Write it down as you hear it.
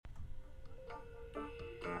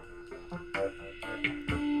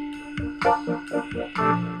Yo,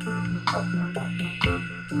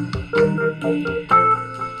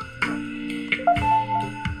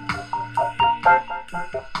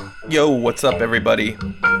 what's up, everybody?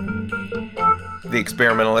 The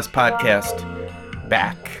Experimentalist podcast,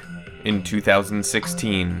 back in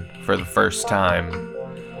 2016 for the first time.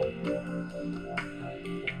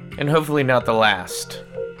 And hopefully not the last.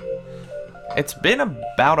 It's been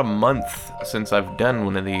about a month since I've done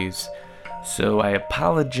one of these, so I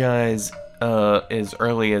apologize as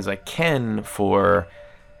early as I can for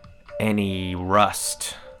any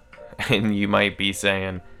rust. And you might be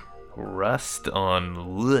saying, rust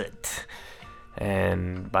on what?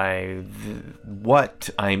 And by what,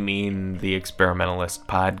 I mean the Experimentalist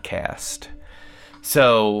podcast.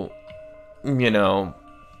 So,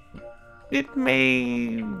 it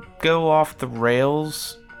may go off the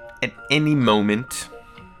rails at any moment.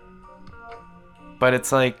 But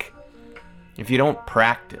it's like, if you don't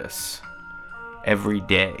practice every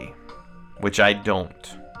day, which I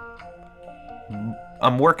don't,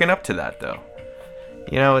 I'm working up to that though.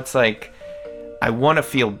 It's like, I want to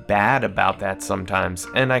feel bad about that sometimes,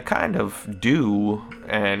 and I kind of do,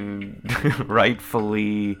 and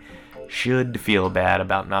rightfully should feel bad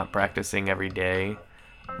about not practicing every day,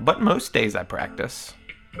 but most days I practice.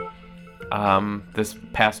 This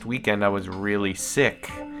past weekend I was really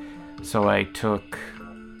sick, so I took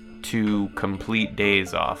 2 complete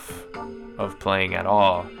days off of playing at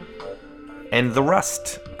all. And the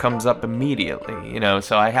rust comes up immediately,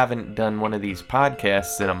 so I haven't done one of these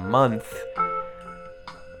podcasts in a month.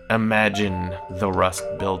 Imagine the rust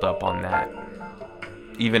build up on that.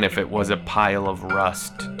 Even if it was a pile of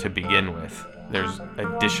rust to begin with, there's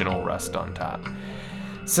additional rust on top.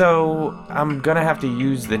 So I'm gonna have to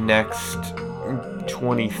use the next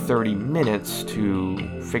 20-30 minutes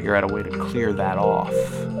to figure out a way to clear that off.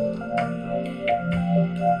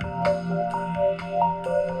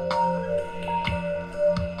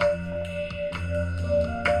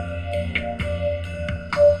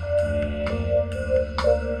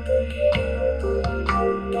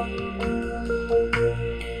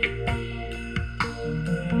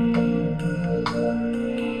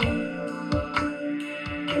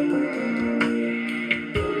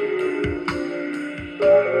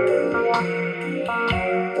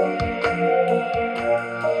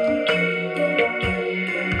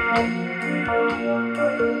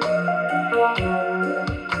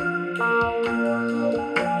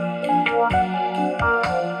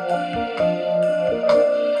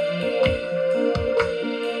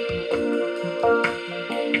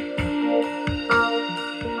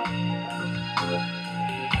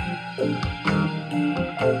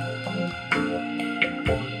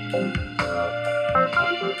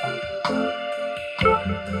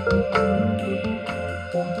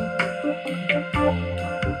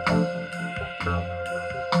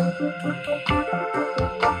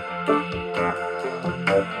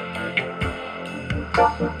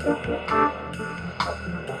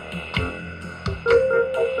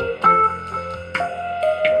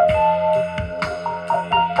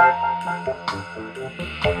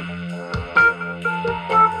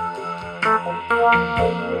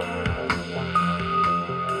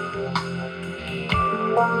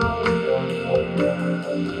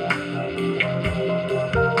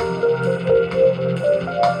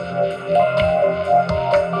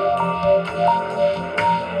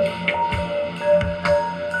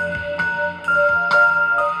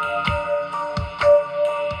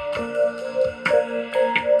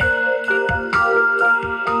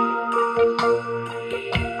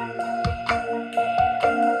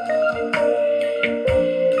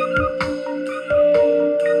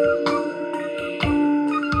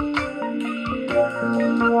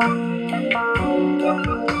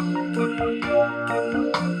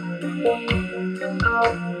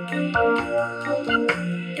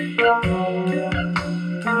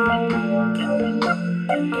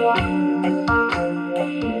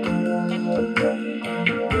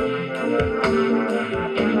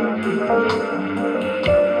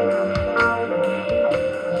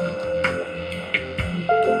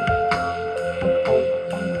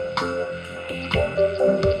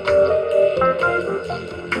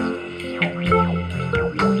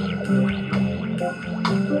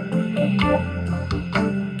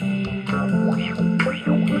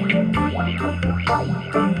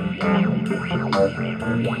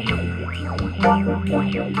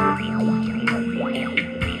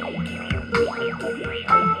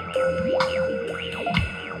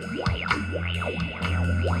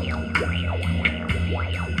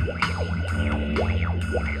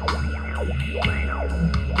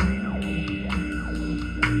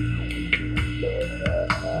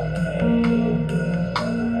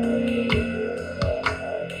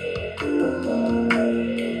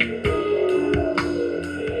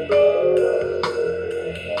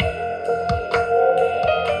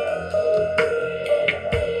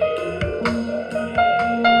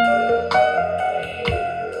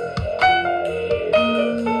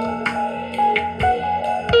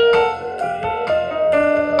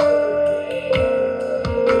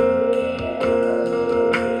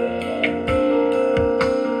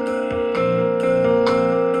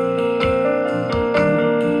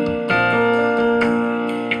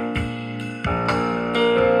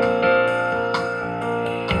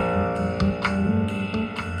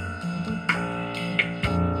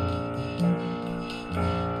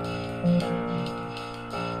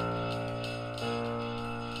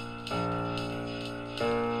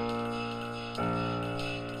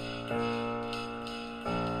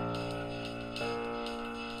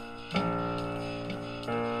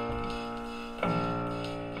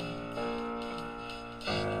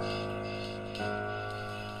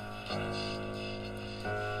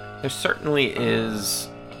 There certainly is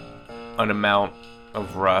an amount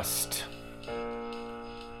of rust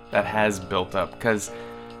that has built up, because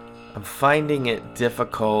I'm finding it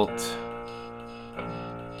difficult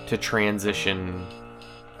to transition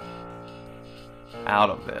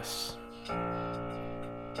out of this.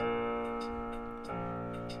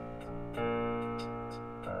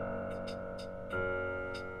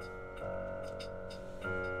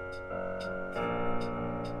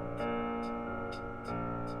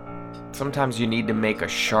 Sometimes you need to make a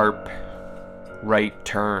sharp right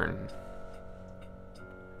turn,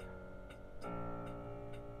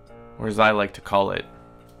 or as I like to call it,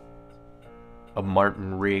 a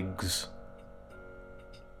Martin Riggs.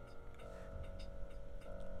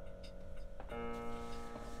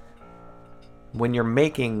 When you're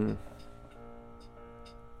making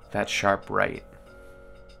that sharp right,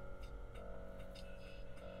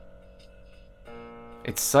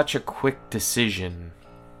 it's such a quick decision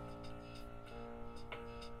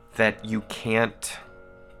that you can't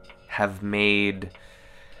have made,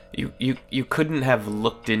 you couldn't have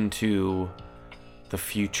looked into the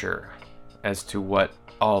future as to what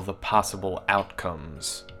all the possible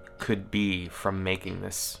outcomes could be from making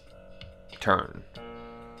this turn.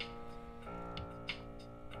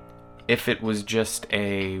 If it was just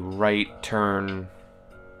a right turn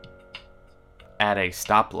at a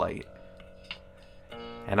stoplight,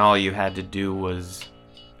 and all you had to do was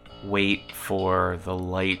wait for the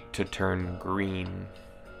light to turn green,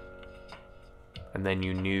 and then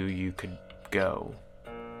you knew you could go.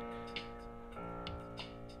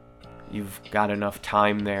 You've got enough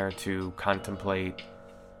time there to contemplate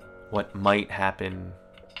what might happen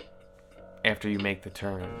after you make the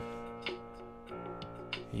turn.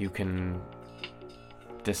 You can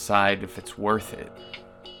decide if it's worth it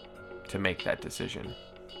to make that decision.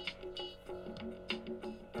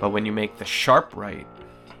 But when you make the sharp right,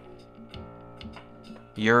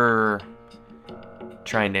 you're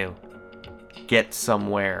trying to get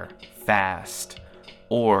somewhere fast,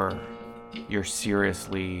 or you're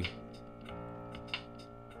seriously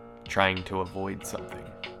trying to avoid something.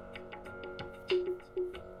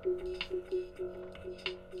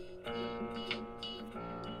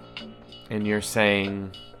 And you're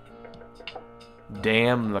saying,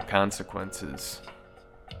 damn the consequences,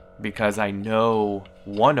 because I know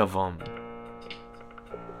one of them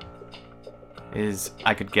is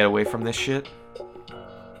I could get away from this shit,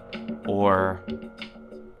 or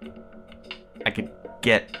I could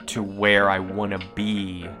get to where I want to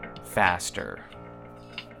be faster.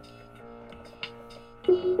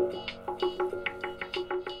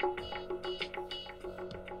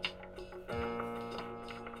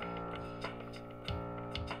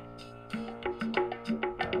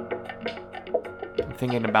 I'm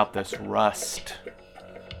thinking about this rust,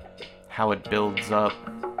 how it builds up.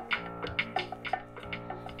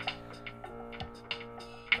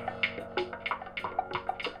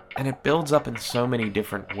 And it builds up in so many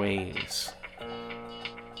different ways.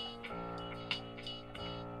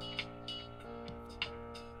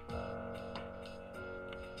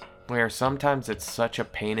 Where sometimes it's such a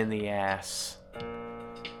pain in the ass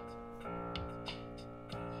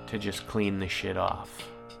to just clean the shit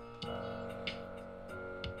off.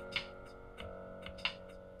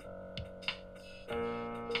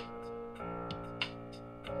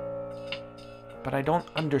 But I don't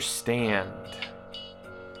understand.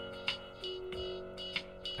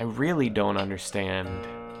 I really don't understand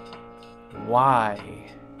why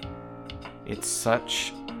it's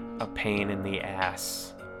such a pain in the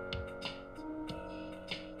ass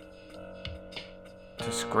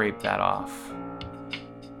to scrape that off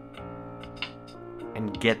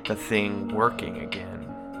and get the thing working again.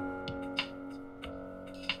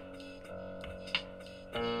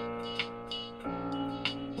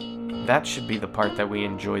 That should be the part that we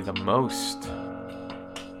enjoy the most.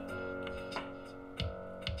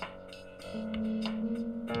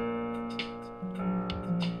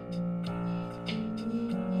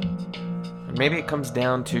 Maybe it comes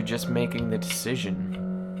down to just making the decision.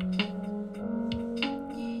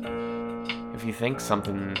 If you think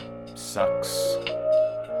something sucks,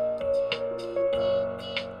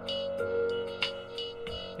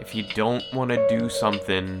 if you don't want to do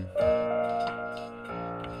something,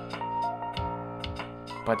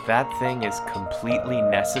 but that thing is completely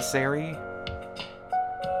necessary,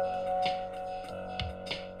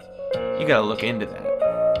 you gotta look into that.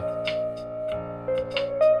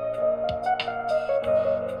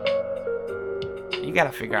 You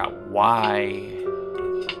gotta figure out why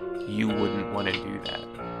you wouldn't want to do that.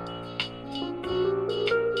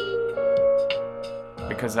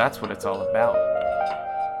 Because that's what it's all about.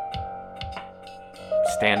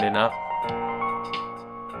 standing up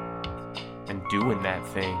and doing that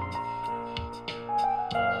thing.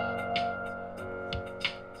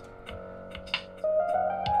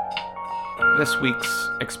 This week's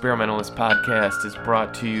Experimentalist podcast is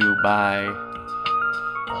brought to you by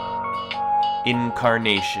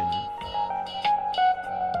Incarnation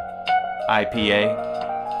IPA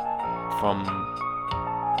from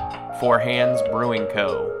Four Hands Brewing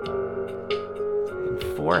Co. And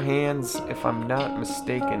Four Hands, if I'm not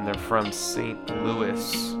mistaken, they're from St.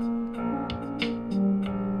 Louis.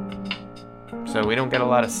 So we don't get a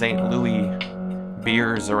lot of St. Louis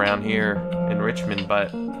beers around here in Richmond,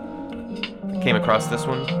 but I came across this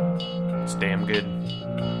one. It's damn good.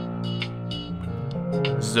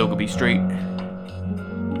 Zogby Street.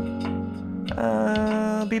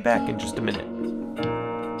 I'll be back in just a minute.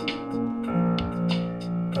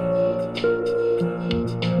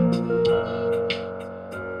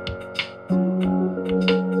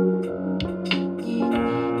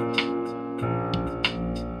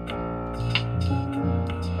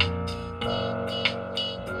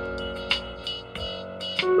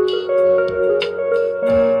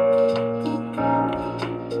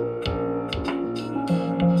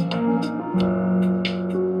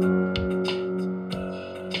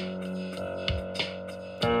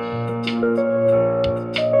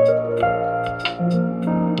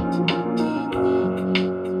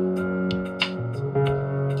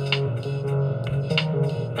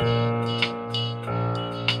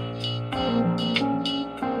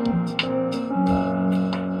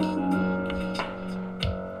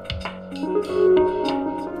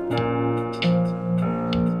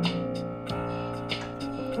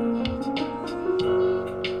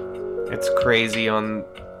 It's crazy on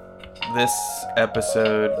this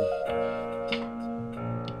episode.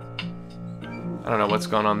 I don't know what's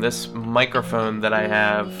going on. This microphone that I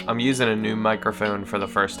have, I'm using a new microphone for the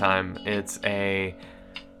first time. It's a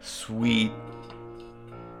sweet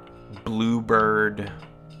Bluebird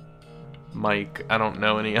mic. I don't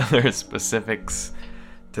know any other specifics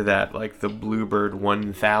to that, like the Bluebird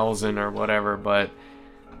 1000 or whatever, but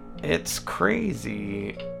it's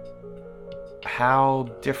crazy how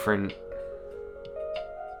different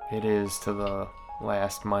it is to the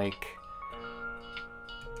last mic.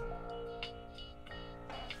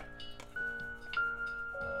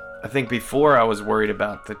 I think before I was worried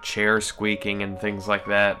about the chair squeaking and things like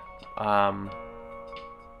that, but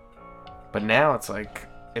now it's like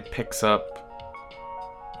it picks up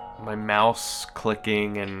my mouse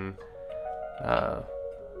clicking and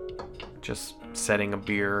just setting a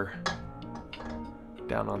beer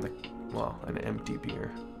down on an empty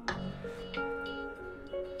beer.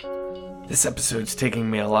 This episode's taking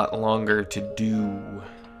me a lot longer to do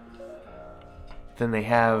than they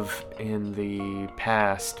have in the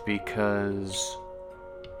past because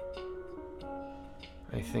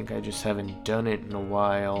I think I just haven't done it in a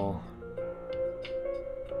while.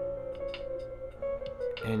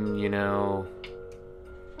 And you know,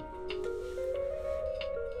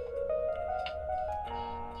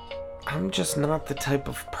 I'm just not the type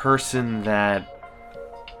of person that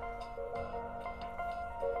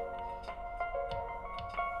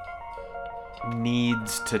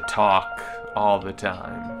needs to talk all the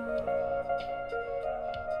time.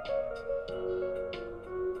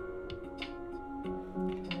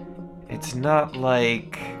 It's not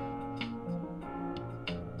like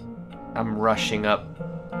I'm rushing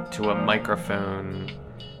up to a microphone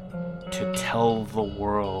to tell the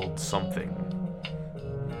world something.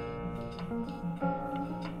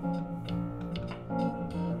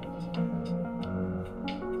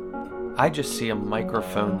 I just see a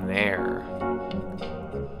microphone there,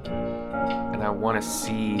 and I want to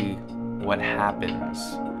see what happens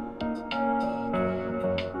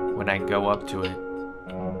when I go up to it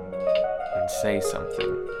and say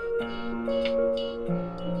something.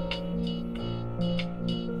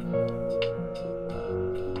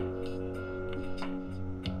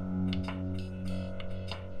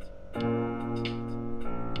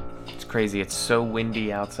 It's crazy. It's so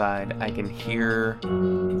windy outside. I can hear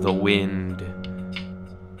the wind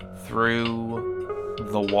through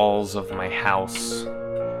the walls of my house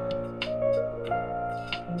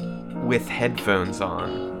with headphones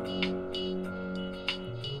on.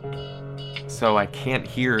 So I can't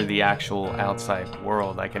hear the actual outside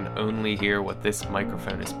world. I can only hear what this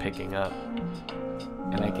microphone is picking up.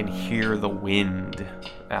 And I can hear the wind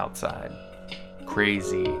outside.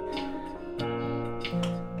 Crazy.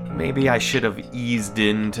 Maybe I should have eased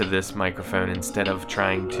into this microphone instead of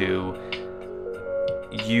trying to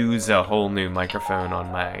use a whole new microphone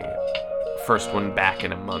on my first one back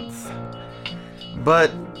in a month.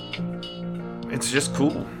 But it's just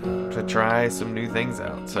cool to try some new things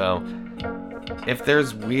out. So if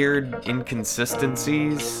there's weird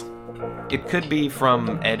inconsistencies, it could be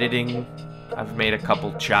from editing. I've made a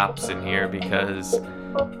couple chops in here because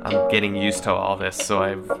I'm getting used to all this, so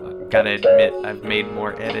I've got to admit I've made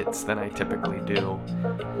more edits than I typically do.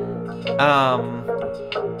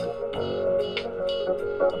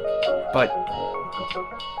 But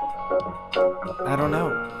I don't know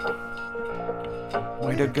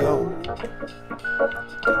where to go.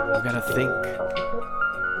 I've got to think.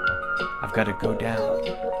 I've got to go down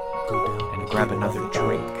and grab another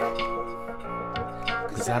drink.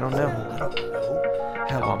 Cause I don't know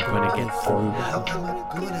how I'm gonna get through.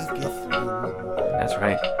 That's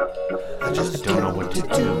right. I just don't know what to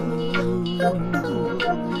do.